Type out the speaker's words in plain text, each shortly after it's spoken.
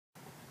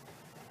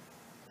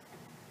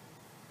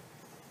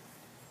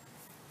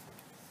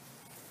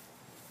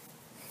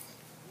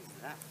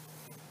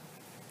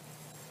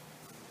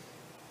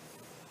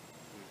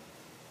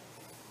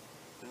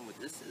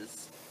this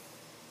is.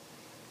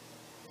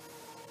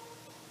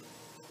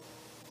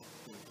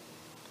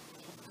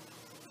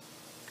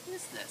 What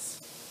is this?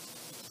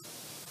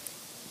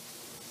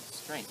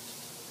 Strange.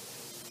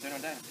 Don't know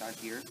that I've got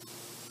here.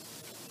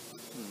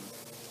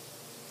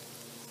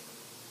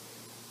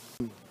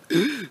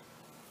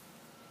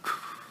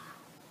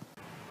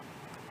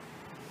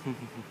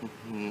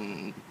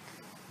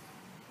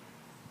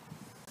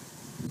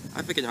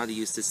 I figured out how to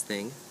use this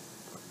thing.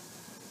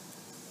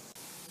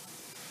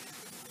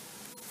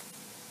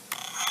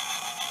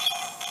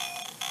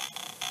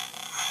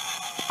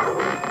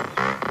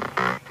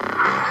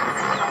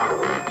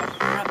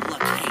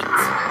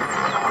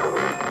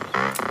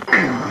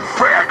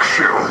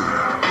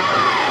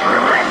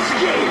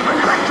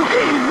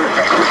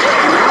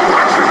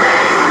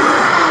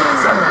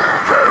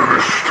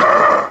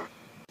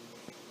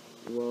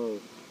 Whoa,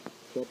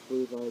 can't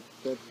believe I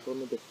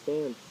transformed into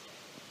sand.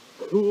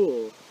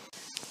 Cool.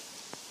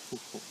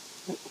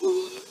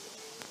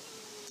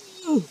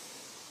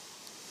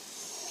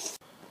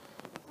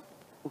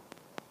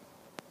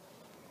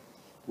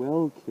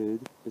 Well,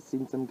 kid, it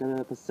seems I'm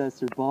gonna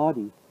possess your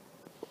body.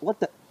 What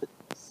the?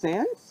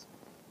 Sans?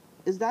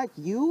 Is that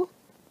you?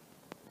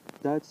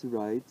 That's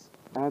right.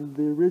 I'm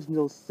the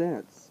original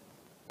Sans.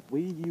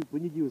 When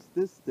you use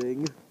this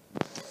thing,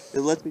 it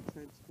lets me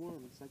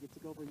transform, so I can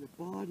take over your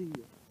body.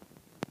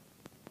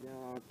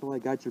 Now I feel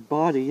like I got your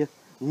body.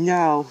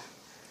 Now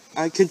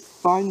I can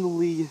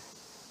finally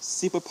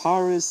see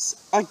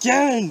Papyrus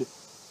again!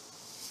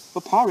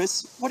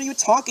 Papyrus, what are you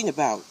talking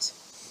about?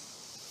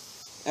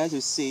 As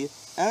you see,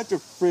 after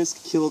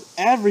Frisk killed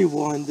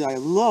everyone that I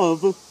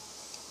love,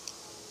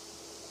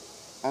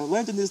 I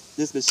landed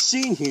this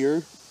machine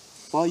here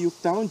while you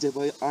found it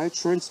while I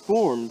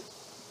transformed.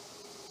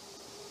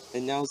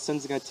 And now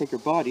since I gotta take your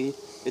body,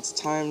 it's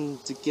time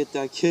to get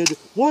that kid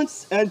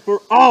once and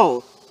for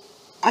all!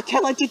 I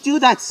can't let you do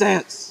that,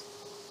 Sans!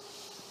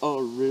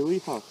 Oh, really?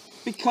 Huh?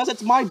 Because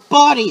it's my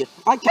body!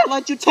 I can't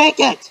let you take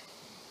it!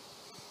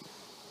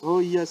 Oh,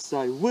 yes,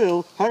 I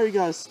will. How are you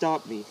gonna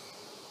stop me?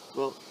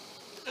 Well...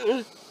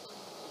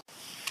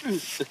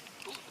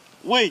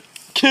 Wait,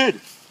 kid!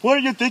 What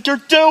do you think you're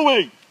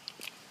doing?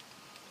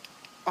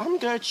 I'm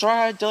gonna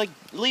try to,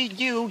 lead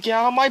you get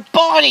out of my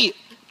body!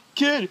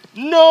 Kid,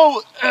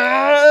 no!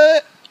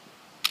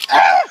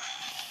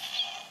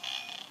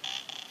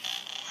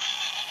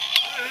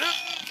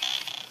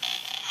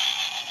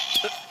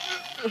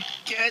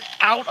 Get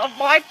out of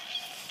my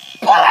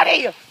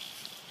body!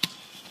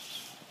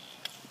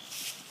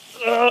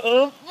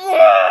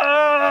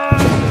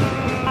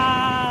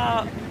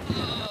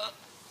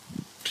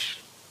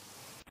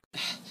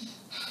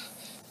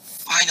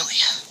 Finally,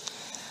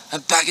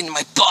 I'm back into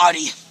my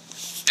body.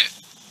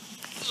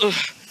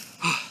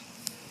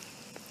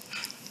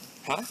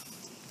 Huh?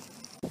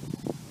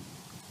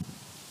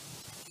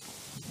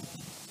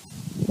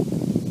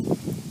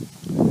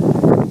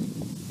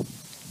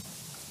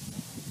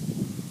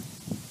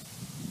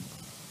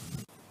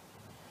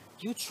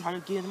 You try to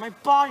get into my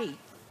body.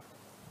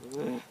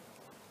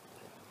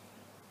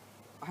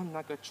 I'm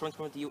not gonna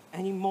transform into you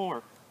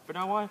anymore. From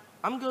now on,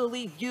 I'm gonna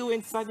leave you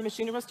inside the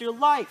machine the rest of your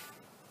life.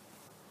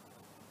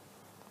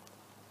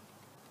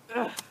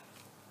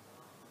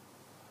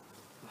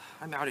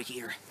 I'm out of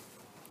here.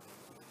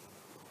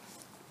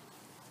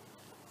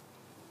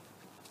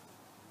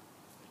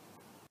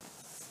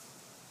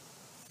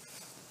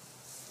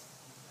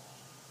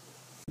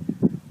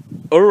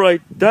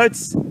 Alright,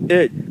 that's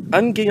it.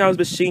 I'm getting out of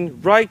this machine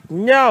right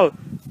now.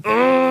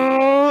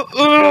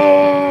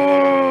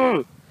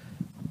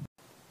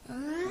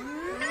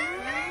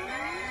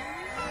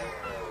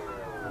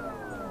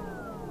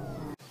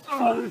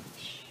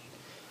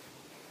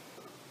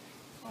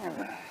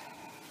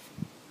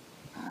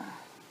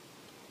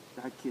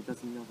 That kid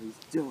doesn't know what he's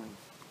doing.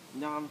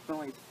 Now I'm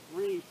finally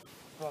free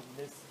from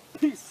this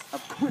piece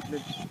of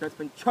equipment that's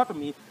been trapping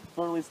me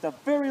for at least a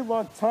very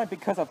long time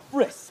because of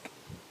Frisk.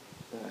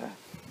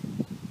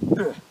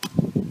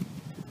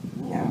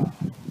 Now,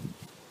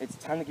 it's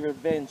time to get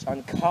revenge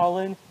on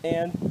Kollin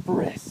and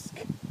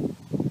Frisk.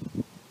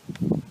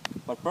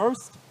 But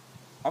first,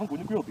 I'm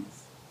going to grill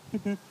these.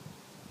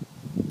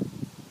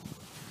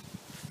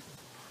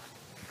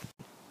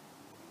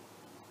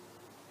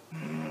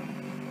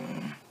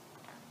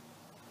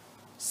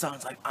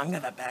 Sounds like I'm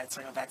gonna bat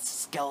that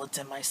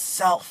skeleton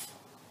myself.